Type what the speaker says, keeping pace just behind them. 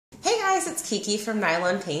guys, it's Kiki from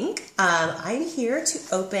Nylon Pink. I'm here to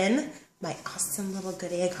open my awesome little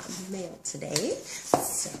goodie I got in the mail today.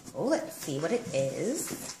 So let's see what it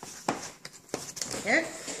is. Here.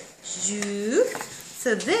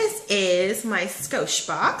 So this is my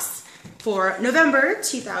Skoshbox for November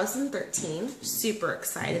 2013. Super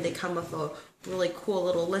excited. They come with a really cool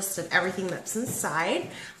little list of everything that's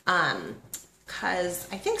inside. Because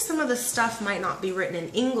I think some of the stuff might not be written in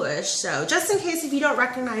English, so just in case if you don't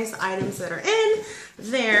recognize the items that are in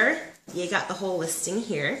there, you got the whole listing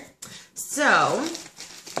here. So,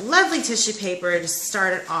 lovely tissue paper to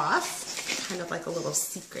start it off, kind of like a little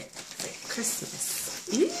secret, like Christmas.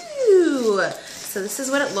 Ooh! So this is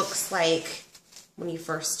what it looks like when you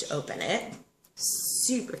first open it.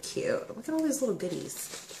 Super cute. Look at all these little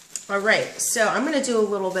goodies. All right, so I'm going to do a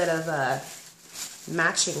little bit of a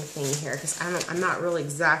matching thing here because I'm not really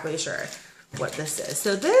exactly sure what this is.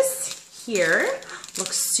 So this here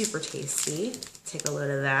looks super tasty. Take a look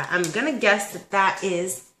at that. I'm gonna guess that that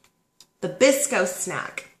is the Bisco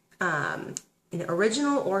snack, in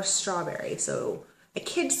original or strawberry. So a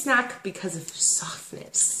kid snack because of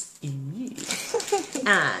softness.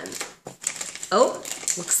 Oh,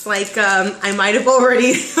 looks like I might have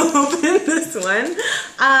already opened this one.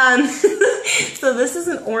 So this is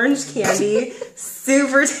an orange candy,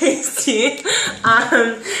 super tasty.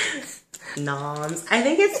 Noms. I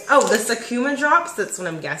think it's, oh, the Sakuma drops, that's what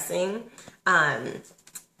I'm guessing.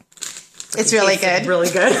 It's really good. Really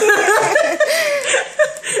good.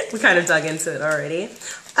 We kind of dug into it already.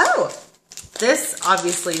 Oh, this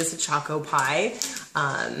obviously is a choco pie.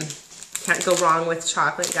 Can't go wrong with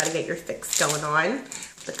chocolate. You gotta get your fix going on.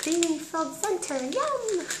 The creamy filled center,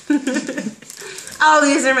 yum! Oh,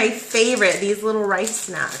 these are my favorite, these little rice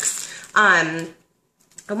snacks. I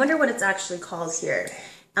wonder what it's actually called here.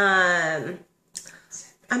 I'm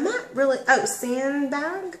not really, oh,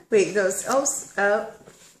 sandbag? Wait, those,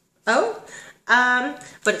 but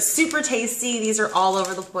it's super tasty. These are all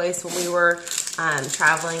over the place. When we were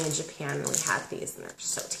traveling in Japan, we had these and they're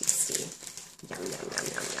so tasty. Yum, yum, yum,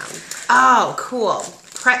 yum, yum. Oh, cool.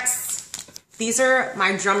 Pretz. These are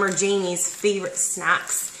my drummer Jamie's favorite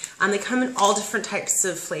snacks. They come in all different types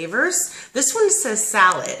of flavors. This one says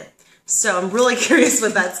salad, so I'm really curious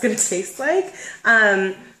what that's going to taste like.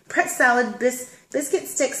 Pretz salad, biscuit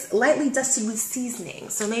sticks, lightly dusted with seasoning.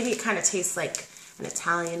 So maybe it kind of tastes like an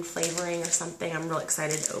Italian flavoring or something. I'm really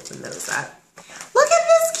excited to open those up. Look at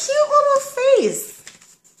this cute little face.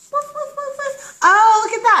 Oh,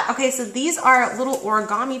 look at that. Okay, so these are little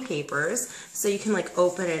origami papers. So you can like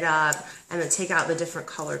open it up and then take out the different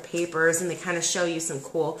colored papers and they kind of show you some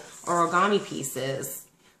cool origami pieces.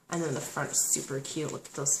 And then the front is super cute. Look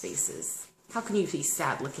at those faces. How can you be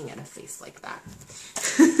sad looking at a face like that?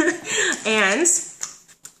 And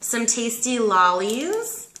some tasty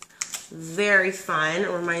lollies. Very fun. It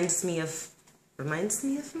reminds me of my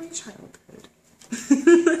childhood.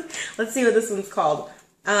 Let's see what this one's called.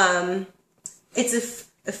 It's a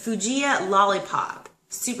Fujiya lollipop.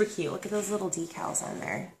 Super cute. Look at those little decals on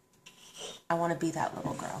there. I want to be that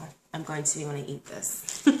little girl. I'm going to be when I eat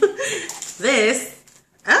this. This,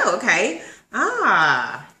 oh, okay.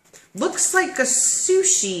 Looks like a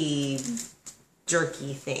sushi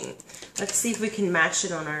jerky thing. Let's see if we can match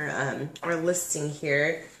it on our listing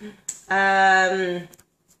here.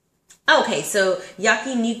 Okay, so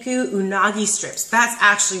yakiniku unagi strips. That's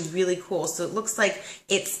actually really cool. So it looks like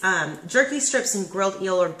it's jerky strips and grilled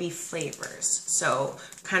eel or beef flavors. So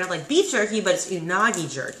kind of like beef jerky, but it's unagi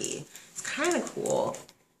jerky. It's kind of cool.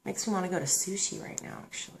 Makes me want to go to sushi right now,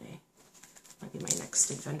 actually. Might be my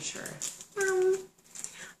next adventure.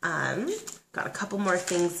 Got a couple more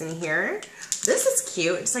things in here. This is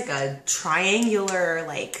cute. It's like a triangular,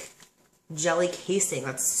 like, jelly casing.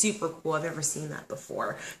 That's super cool. I've never seen that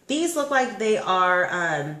before. These look like they are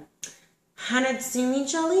Hanatsumi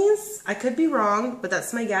jellies. I could be wrong, but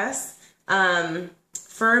that's my guess.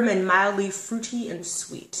 Firm and mildly fruity and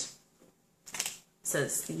sweet. So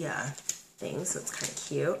it's the thing, so it's kind of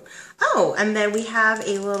cute. Oh, and then we have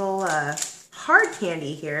a little hard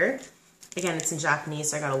candy here. Again, it's in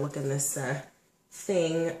Japanese, so I gotta look in this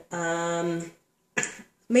thing.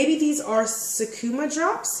 Maybe these are Sakuma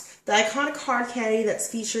drops, the iconic hard candy that's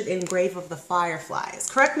featured in Grave of the Fireflies.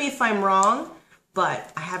 Correct me if I'm wrong, but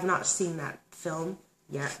I have not seen that film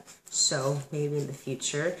yet, so maybe in the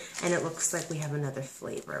future. And it looks like we have another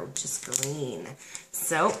flavor, which is green.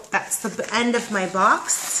 So that's the end of my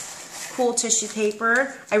box. Cool tissue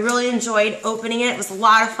paper. I really enjoyed opening it. It was a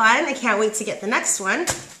lot of fun. I can't wait to get the next one.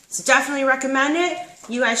 So definitely recommend it.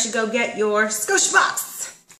 You guys should go get your Skoshbox.